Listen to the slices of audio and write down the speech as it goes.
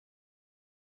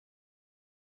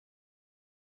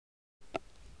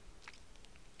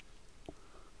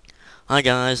Hi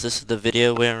guys, this is the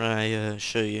video where I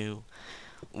show you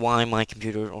why my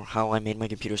computer, or how I made my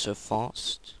computer so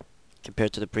fast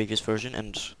compared to the previous version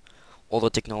and all the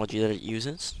technology that it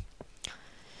uses.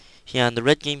 Yeah, in the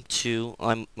Red Game 2,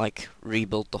 I'm like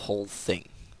rebuilt the whole thing.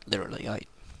 Literally, I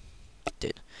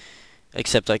did.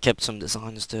 Except I kept some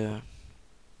designs, the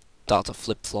data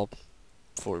flip-flop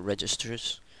for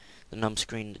registers, the num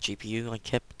screen, the GPU I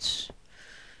kept,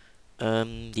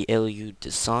 the LU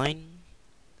design,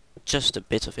 just a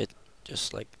bit of it,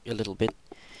 just like a little bit.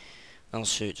 I'll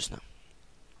show you just now.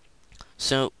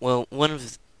 So, well, one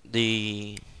of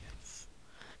the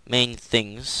main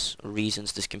things, or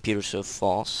reasons this computer is so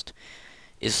fast,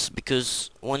 is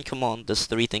because one command does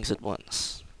three things at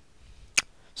once.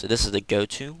 So this is the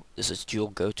go-to, this is dual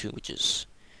go-to, which is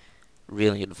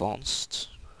really advanced,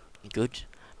 good.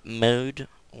 Mode,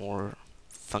 or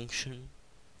function,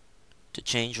 to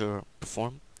change or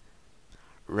perform.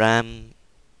 RAM,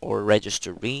 or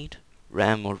register read.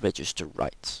 RAM, or register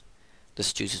write.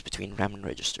 This chooses between RAM and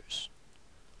registers,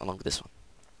 along with this one.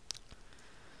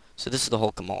 So this is the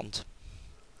whole command.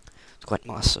 It's quite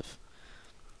massive.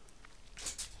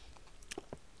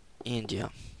 And yeah,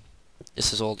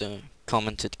 this is all the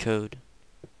commented code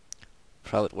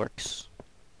for how it works.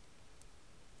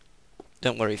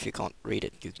 Don't worry if you can't read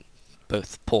it, you can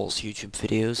both pause YouTube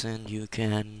videos and you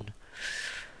can,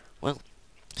 well,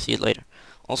 see it later.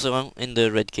 Also, in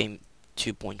the Red Game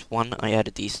 2.1 I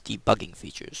added these debugging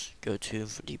features. Go to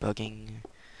for debugging.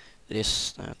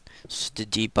 This is the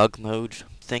debug mode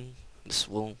thing. This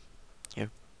will, here,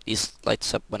 these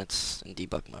lights up when it's in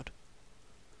debug mode.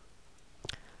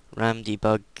 RAM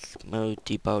debug mode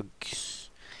debugs.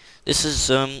 This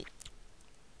is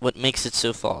what makes it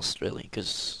so fast, really,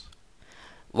 because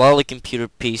while the computer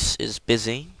piece is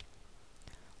busy,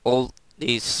 all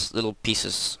these little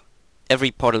pieces, every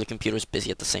part of the computer is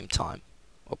busy at the same time,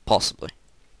 or possibly.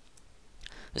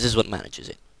 This is what manages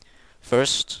it.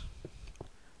 First,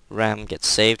 RAM gets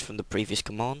saved from the previous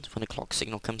command when the clock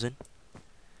signal comes in.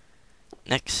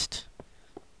 Next,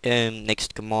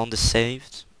 next command is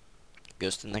saved,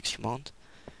 goes to the next command.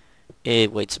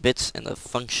 It waits a bit and the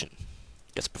function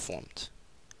gets performed.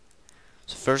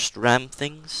 So first RAM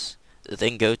things,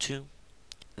 then go to,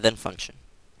 then function.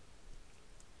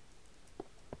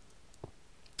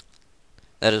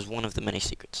 That is one of the many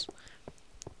secrets.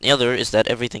 The other is that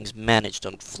everything's managed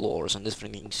on floors, and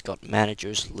everything's got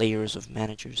managers, layers of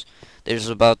managers. There's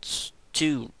about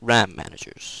 2 RAM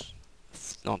managers,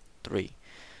 not 3.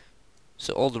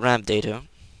 So all the RAM data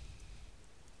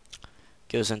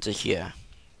goes into here.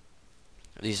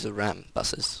 These are the RAM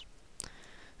buses.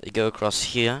 They go across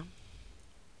here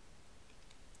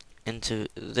into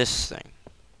this thing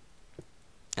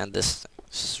and this thing.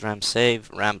 This is RAM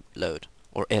save, RAM load,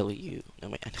 or LU. No,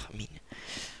 wait, I mean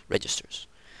registers.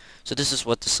 So this is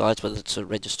what decides whether it's a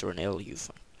register or an LU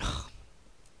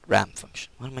RAM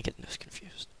function. Why am I getting this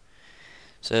confused?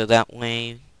 So that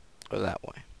way or that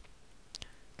way.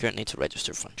 Currently it's a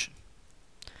register function.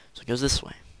 So it goes this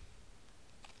way.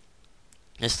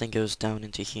 This thing goes down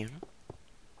into here,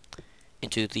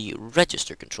 into the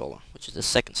register controller, which is the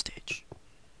second stage.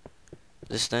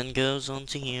 This then goes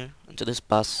onto here, onto this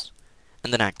bus,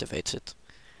 and then activates it.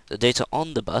 The data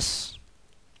on the bus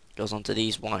goes onto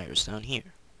these wires down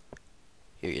here.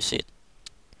 Here you see it.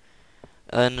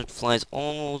 And it flies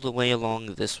all the way along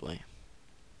this way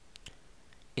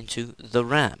into the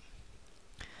RAM.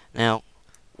 Now,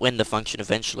 when the function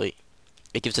eventually,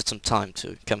 it gives it some time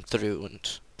to come through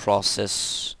and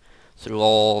process through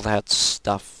all that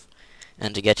stuff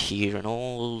and to get here and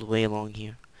all the way along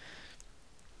here.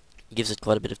 It gives it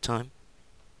quite a bit of time.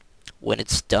 When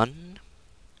it's done,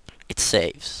 it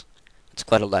saves. It's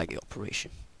quite a laggy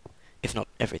operation, if not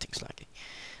everything's laggy.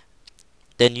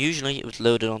 Then usually it would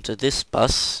load it onto this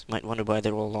bus. Might wonder why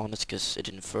they're all on it, because it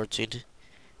inverted.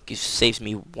 It saves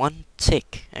me 1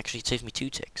 tick. Actually, it saves me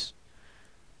 2 ticks.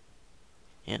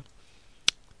 Yeah.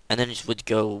 And then it would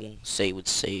go, say it would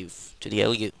save to the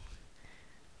LU.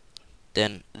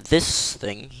 Then this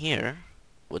thing here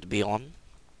would be on.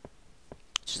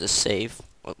 Which is the save.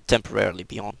 Well, temporarily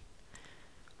be on.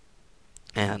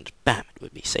 And bam, it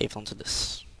would be saved onto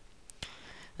this.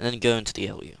 And then go into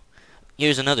the LU.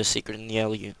 Here's another secret in the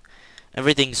LU.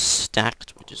 Everything's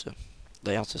stacked, which is a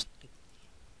layout system.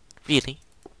 Really?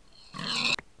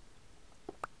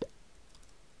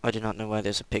 I do not know why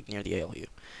there's a pig near the LU.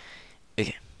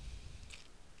 Okay.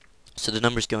 So the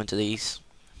numbers go into these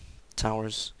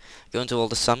towers, go into all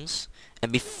the sums,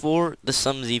 and before the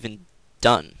sum's even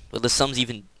done, well,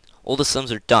 all the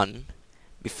sums are done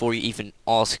before you even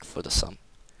ask for the sum.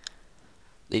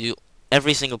 They do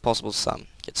every single possible sum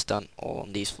gets done all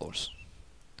on these floors.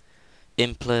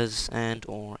 imples and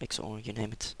or XOR, you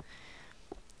name it.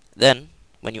 Then,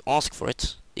 when you ask for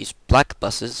it, these black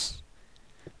buses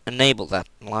enable that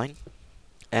line,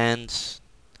 and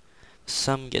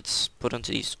sum gets put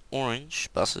onto these orange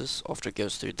buses after it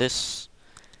goes through this,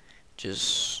 which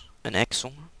is an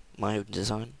XOR, my own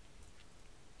design.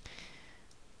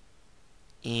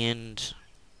 And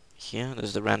here,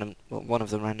 there's the random, well, one of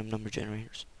the random number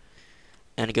generators.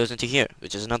 And it goes into here,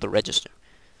 which is another register.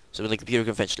 So the computer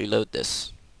can eventually load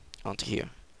this onto here.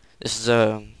 This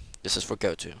is for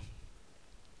go-to.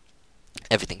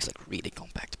 Everything's like really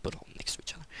compact, put all next to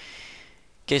each other.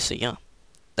 Okay, so yeah,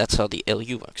 that's how the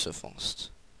LU works so fast.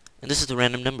 And this is the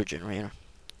random number generator.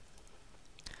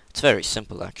 It's very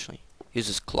simple actually. It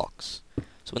uses clocks.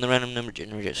 So when the random number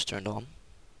generator is turned on,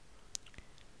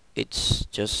 it's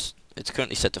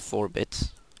currently set to 4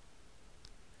 bits.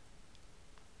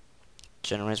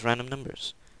 Generates random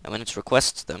numbers. And when it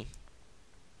requests them,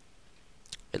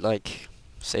 it like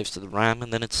saves to the RAM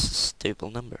and then it's a stable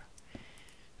number.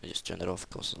 I just turned it off, it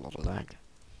causes a lot of lag.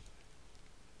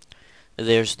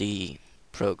 There's the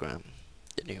program,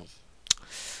 the new,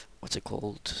 what's it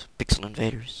called? Pixel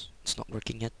Invaders. It's not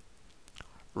working yet.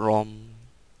 ROM.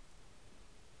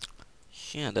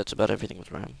 Yeah, that's about everything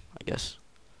with RAM, I guess.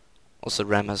 Also,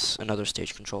 RAM has another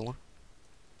stage controller.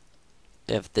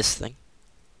 They have this thing.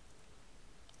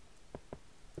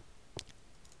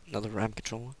 Another RAM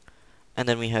controller. And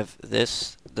then we have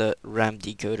this, the RAM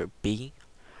decoder B.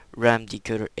 RAM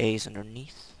decoder A is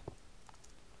underneath.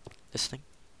 This thing.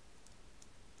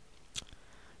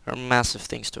 There are massive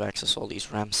things to access all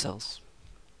these RAM cells.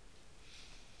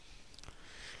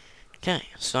 Okay,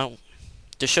 so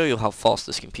to show you how fast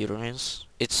this computer is,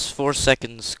 it's 4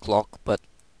 seconds clock, but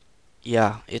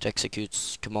yeah, it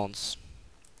executes commands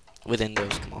within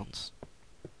those commands,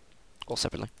 all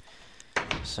separately.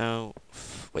 So,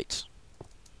 wait.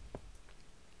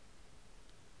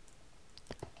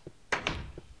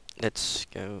 Let's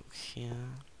go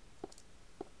here.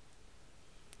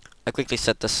 I quickly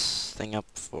set this thing up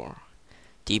for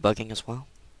debugging as well.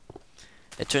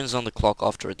 It turns on the clock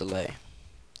after a delay,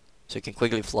 so you can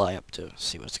quickly fly up to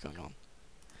see what's going on.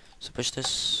 So push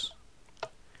this,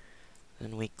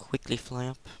 then we quickly fly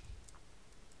up,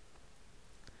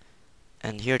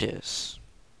 and here it is.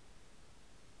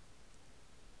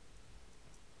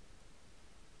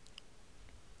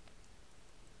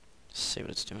 Let's see what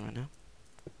it's doing right now.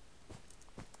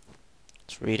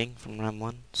 It's reading from RAM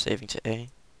 1, saving to A.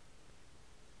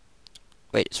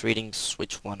 Wait, it's reading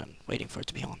switch 1 and waiting for it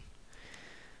to be on.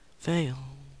 Fail.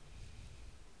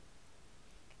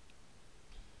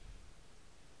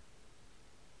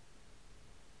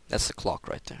 That's the clock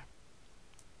right there.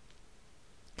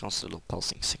 Constant little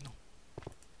pulsing signal.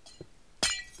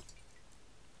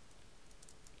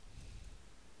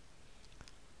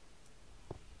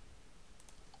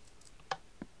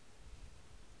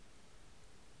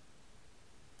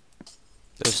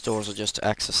 Those doors are just to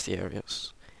access the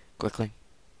areas quickly.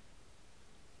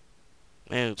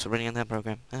 Oh, it's already on that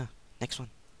program. Ah, next one.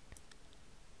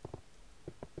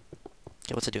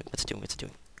 Okay, what's it doing? What's it doing? What's it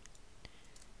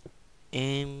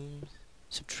doing?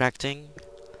 Subtracting,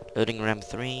 loading RAM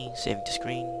 3, saving to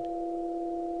screen,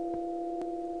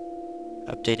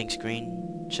 updating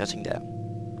screen, shutting down.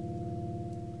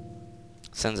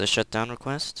 Sends a shutdown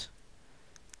request.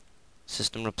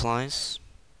 System replies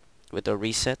with a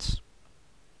reset.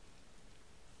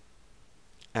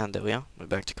 And there we are, we're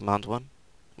back to command 1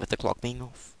 with the clock being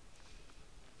off.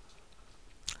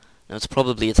 Now it's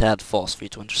probably a tad fast for you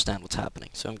to understand what's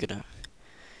happening, so I'm gonna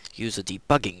use a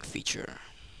debugging feature.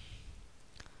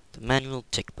 The manual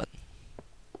tick button.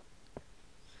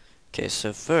 Okay,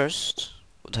 so first,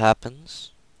 what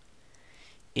happens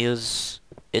is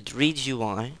it reads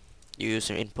UI,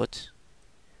 user input,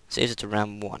 saves it to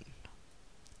RAM 1.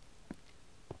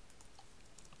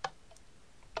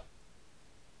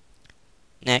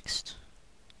 Next,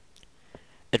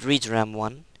 it reads RAM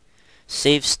 1,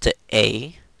 saves to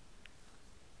A,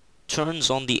 turns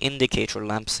on the indicator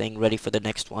lamp saying ready for the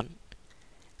next one,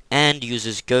 and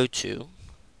uses goto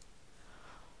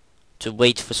to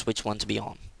wait for switch 1 to be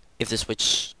on. If the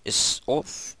switch is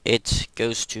off, it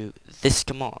goes to this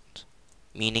command,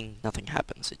 meaning nothing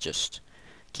happens, it just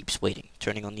keeps waiting,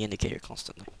 turning on the indicator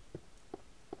constantly.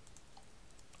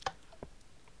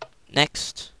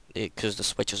 Next, because the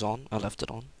switch is on, I left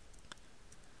it on.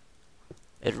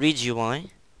 It reads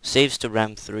UI, saves to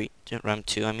RAM 2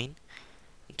 and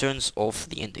turns off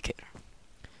the indicator.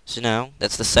 So now,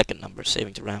 that's the second number,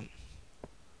 saving to RAM.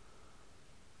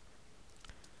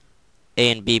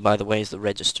 A and B, by the way, is the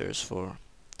registers for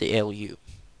the LU.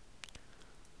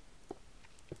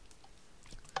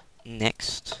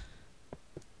 Next,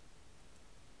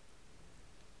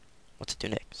 to do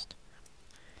next.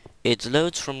 It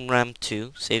loads from RAM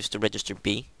 2, saves to register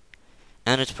B,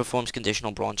 and it performs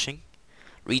conditional branching.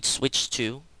 Reads switch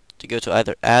 2 to go to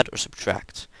either add or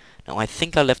subtract. Now I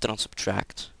think I left it on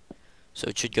subtract, so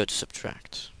it should go to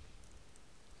subtract.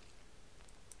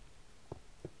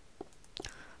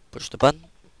 Push the button,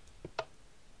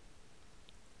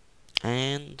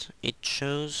 and it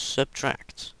shows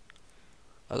subtract.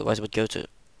 Otherwise it would go to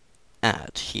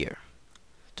add here.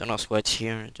 Don't ask why it's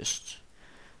here, just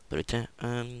put it there.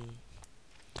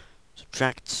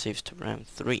 Subtract saves to RAM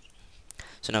 3.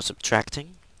 So now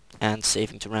subtracting and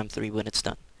saving to RAM 3 when it's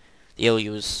done. The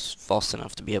ALU is fast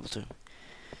enough to be able to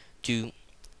do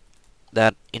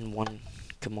that in one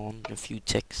command, in a few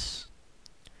ticks,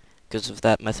 because of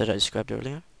that method I described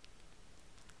earlier.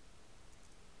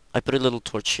 I put a little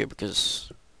torch here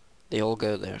because they all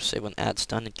go there. Say when add's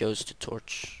done, it goes to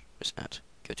torch. Where's add?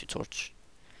 Go to torch.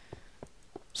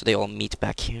 So they all meet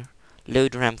back here.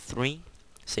 Load RAM 3.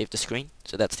 Save the screen.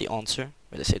 So that's the answer,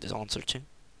 where they save this answer to.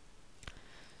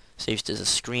 Saves to the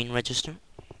screen register.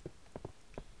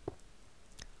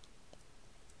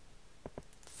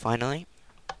 Finally,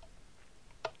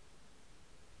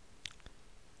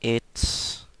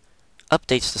 it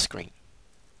updates the screen.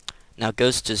 Now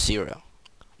goes to 0.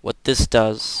 What this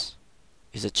does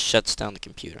is it shuts down the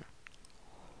computer.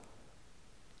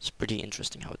 It's pretty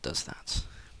interesting how it does that.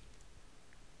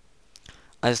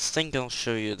 I think I'll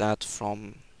show you that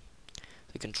from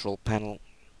the control panel,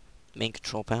 main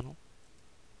control panel,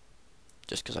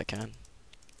 just because I can.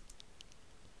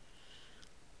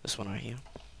 This one right here.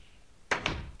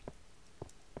 It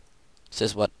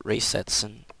says what resets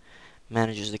and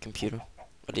manages the computer.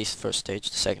 At least the first stage.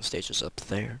 The second stage is up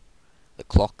there. The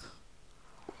clock.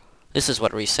 This is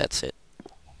what resets it.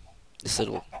 This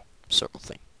little circle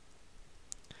thing.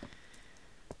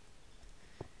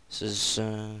 This is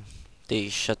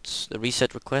the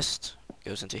reset request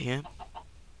goes into here.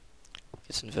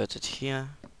 Gets inverted here.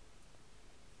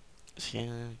 Goes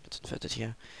here. Gets inverted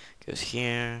here. Goes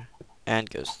here. And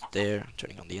goes there,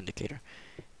 turning on the indicator.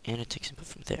 And it takes input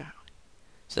from there.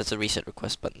 So that's the reset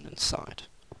request button inside.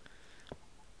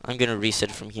 I'm gonna reset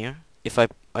it from here. If I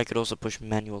could also push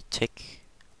manual tick,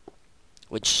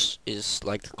 which is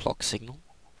like a clock signal,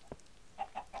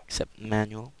 except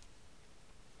manual.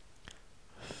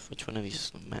 Which one of these is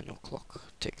the manual clock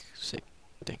tick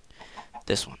thing?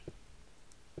 This one.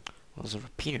 Well, there's a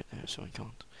repeater there, so I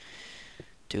can't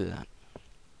do that.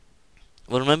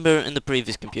 Well, remember in the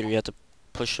previous computer you had to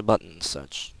push a button and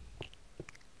such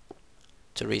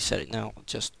to reset it. Now it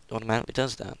just automatically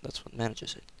does that. That's what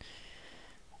manages it.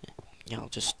 Yeah, I'll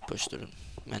just push the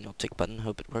manual tick button,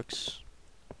 hope it works.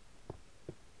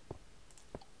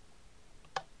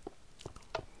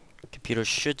 Computer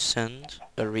should send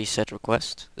a reset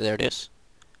request. There it is.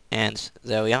 And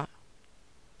there we are.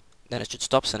 Then it should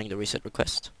stop sending the reset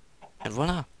request. And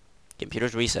voila!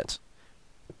 Computer's reset.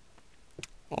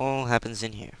 All happens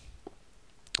in here.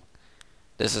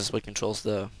 This is what controls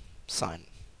the sign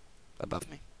above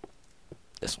me.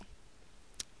 This one.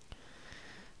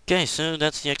 Okay, so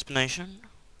that's the explanation.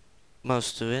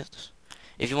 Most of it.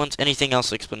 If you want anything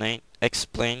else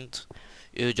explained,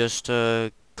 you just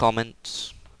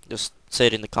comment. Just say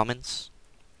it in the comments.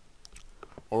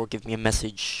 Or give me a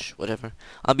message, whatever.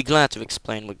 I'll be glad to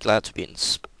explain. We're glad to be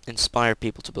inspire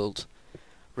people to build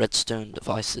redstone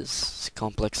devices as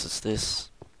complex as this.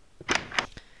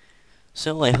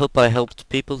 So I hope I helped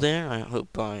people there. I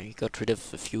hope I got rid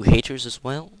of a few haters as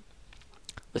well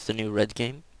with the new red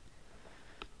game.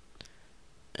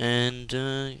 And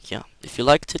yeah, if you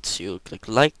liked it, you click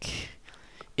like.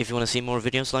 If you want to see more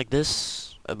videos like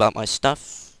this about my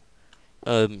stuff,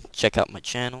 check out my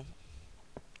channel.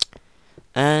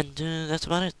 And that's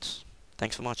about it.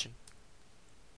 Thanks for watching.